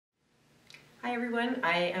Hi everyone,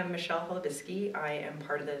 I am Michelle Holubisky. I am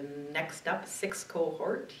part of the Next Up 6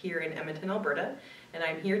 cohort here in Edmonton, Alberta, and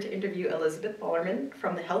I'm here to interview Elisabeth Ballermann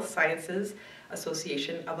from the Health Sciences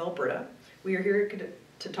Association of Alberta. We are here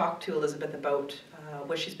to talk to Elisabeth about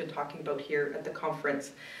what she's been talking about here at the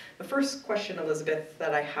conference. The first question, Elisabeth,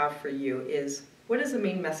 that I have for you is, what is the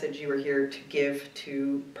main message you are here to give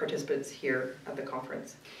to participants here at the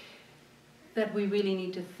conference? That we really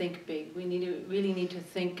need to think big. We really need to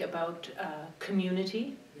think about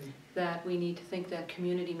community. That we need to think that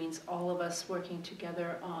community means all of us working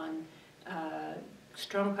together on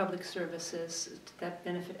strong public services that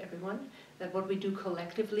benefit everyone. That what we do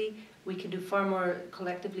collectively, we can do far more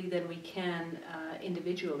collectively than we can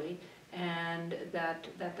individually, and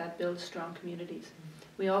that builds strong communities.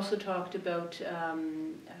 We also talked about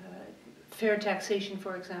fair taxation,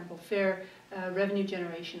 for example, fair revenue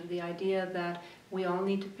generation, the idea that we all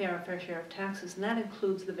need to pay our fair share of taxes, and that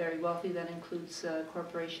includes the very wealthy, that includes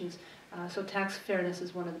corporations. So tax fairness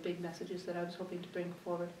is one of the big messages that I was hoping to bring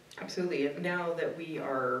forward. Absolutely. Now that we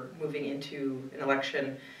are moving into an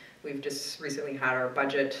election, we've just recently had our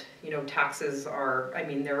budget. You know, taxes are, I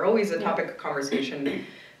mean, they're always a topic of conversation,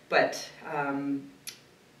 but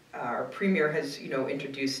our Premier has, you know,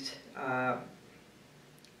 introduced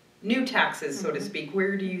new taxes, so to speak.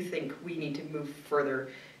 Where do you think we need to move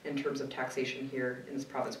further in terms of taxation here in this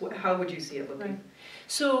province? How would you see it looking? Right.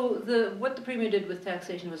 So what the Premier did with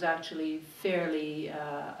taxation was actually fairly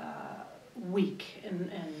weak,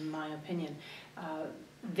 in my opinion.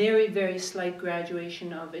 Very, very slight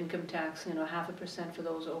graduation of income tax, you know, 0.5% for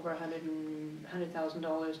those over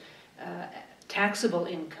 $100,000 taxable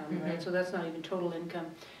income, right? So that's not even total income.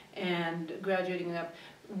 And graduating up,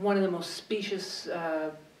 one of the most specious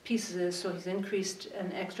pieces is, so he's increased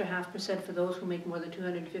an extra 0.5% for those who make more than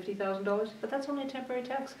 $250,000, but that's only a temporary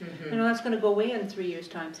tax. You know, that's going to go away in 3 years'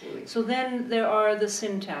 time. Absolutely. So then there are the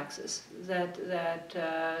sin taxes that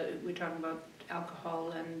we're talking about,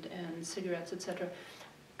 alcohol and cigarettes, etc.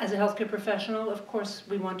 As a healthcare professional, of course,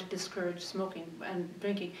 we want to discourage smoking and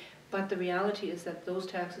drinking, but the reality is that those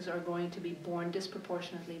taxes are going to be borne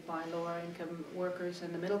disproportionately by lower income workers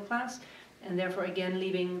and the middle class, and therefore again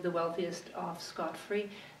leaving the wealthiest off scot-free.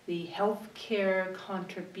 The healthcare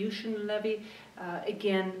contribution levy,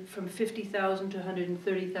 again from $50,000 to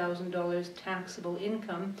 $130,000 taxable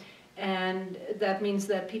income, and that means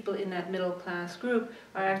that people in that middle class group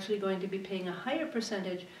are actually going to be paying a higher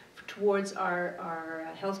percentage towards our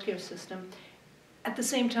healthcare system at the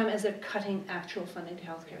same time as they're cutting actual funding to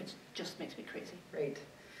healthcare. It just makes me crazy. Right.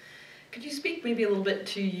 Could you speak maybe a little bit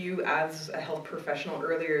to you as a health professional?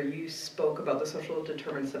 Earlier you spoke about the social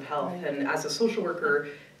determinants of health, and as a social worker,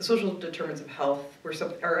 the social determinants of health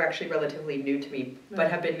are actually relatively new to me,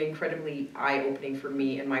 but have been incredibly eye-opening for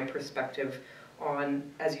me and my perspective on,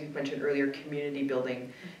 as you mentioned earlier, community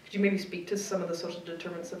building. Could you maybe speak to some of the social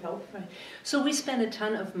determinants of health? Right. So we spend a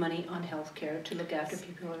ton of money on healthcare to look after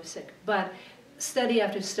people who are sick, but study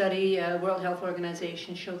after study, World Health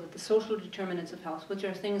Organization show that the social determinants of health, which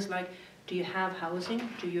are things like, do you have housing?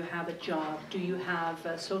 Do you have a job? Do you have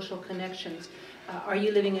social connections? Are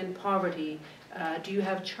you living in poverty? Do you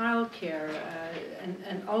have childcare?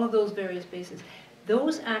 And all of those various bases.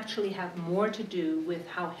 Those actually have more to do with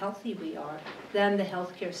how healthy we are than the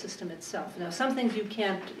healthcare system itself. Now, some things you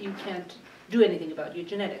can't do anything about, your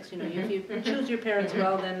genetics. You know, if you choose your parents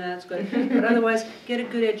well, then that's good. But otherwise, get a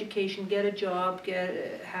good education, get a job,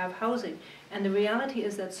 have housing. And the reality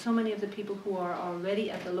is that so many of the people who are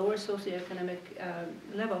already at the lower socioeconomic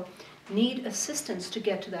level need assistance to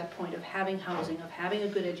get to that point of having housing, of having a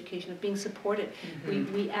good education, of being supported.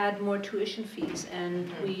 We add more tuition fees,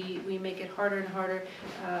 and we make it harder and harder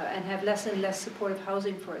and have less and less supportive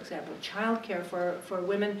housing, for example. Childcare for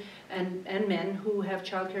women and men who have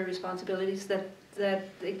childcare responsibilities,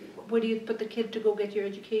 where do you put the kid to go get your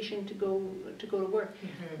education, to go to work?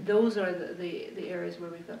 Those are the areas where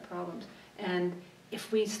we've got problems. And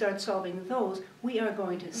if we start solving those, we are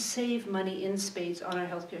going to save money in spades on our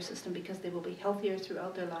healthcare system because they will be healthier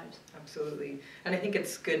throughout their lives. Absolutely. And I think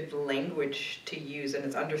it's good language to use, and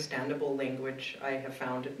it's understandable language, I have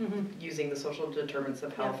found, using the social determinants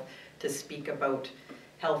of health to speak about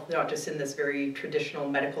health, not just in this very traditional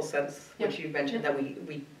medical sense, which you mentioned, that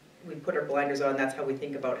we put our blinders on, that's how we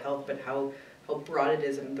think about health, but how broad it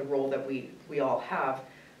is and the role that we all have,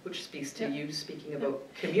 which speaks to you speaking about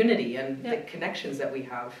community and the connections that we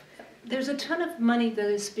have. There's a ton of money that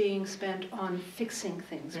is being spent on fixing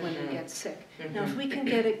things when they get sick. Now, if we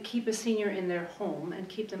can keep a senior in their home and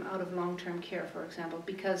keep them out of long-term care, for example,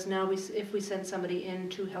 because now if we send somebody in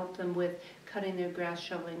to help them with cutting their grass,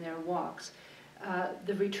 shoveling their walks,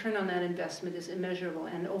 the return on that investment is immeasurable.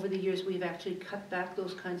 And over the years, we've actually cut back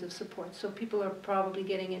those kinds of supports. So people are probably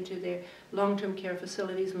getting into their long-term care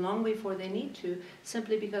facilities long before they need to,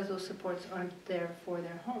 simply because those supports aren't there for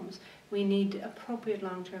their homes. We need appropriate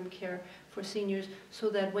long-term care for seniors so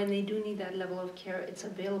that when they do need that level of care, it's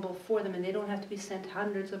available for them and they don't have to be sent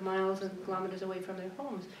hundreds of miles and kilometers away from their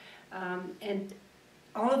homes. And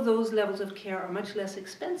all of those levels of care are much less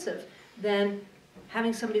expensive than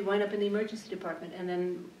having somebody wind up in the emergency department and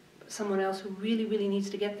then someone else who really, really needs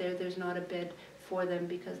to get there, there's not a bed for them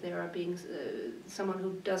because they are being, someone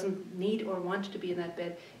who doesn't need or want to be in that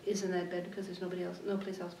bed is in that bed because there's nobody else, no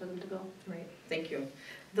place else for them to go. Right, thank you.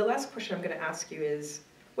 The last question I'm going to ask you is,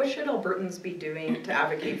 what should Albertans be doing to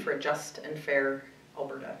advocate for a just and fair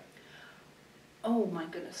Alberta? Oh my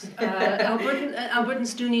goodness.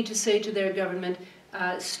 Albertans do need to say to their government,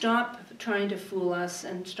 stop trying to fool us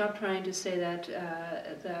and stop trying to say that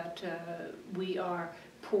we are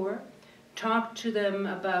poor. Talk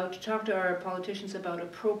to our politicians about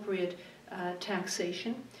appropriate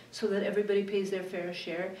taxation so that everybody pays their fair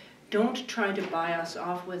share. Don't try to buy us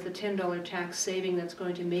off with a $10 tax saving that's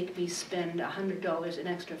going to make me spend $100 in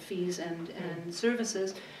extra fees and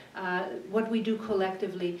services. What we do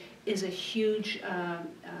collectively is a huge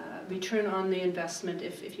return on the investment,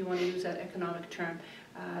 if you want to use that economic term.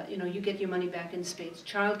 You know, you get your money back in spades.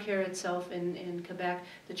 Childcare itself in Quebec,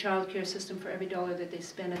 the childcare system, for every dollar that they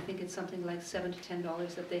spend, I think it's something like $7 to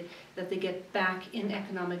 $10 that they get back in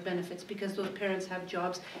economic benefits because those parents have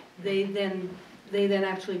jobs. They then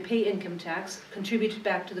actually pay income tax, contribute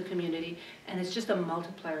back to the community, and it's just a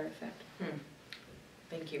multiplier effect.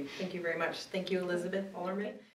 Thank you. Thank you very much. Thank you, Elisabeth Ballermann.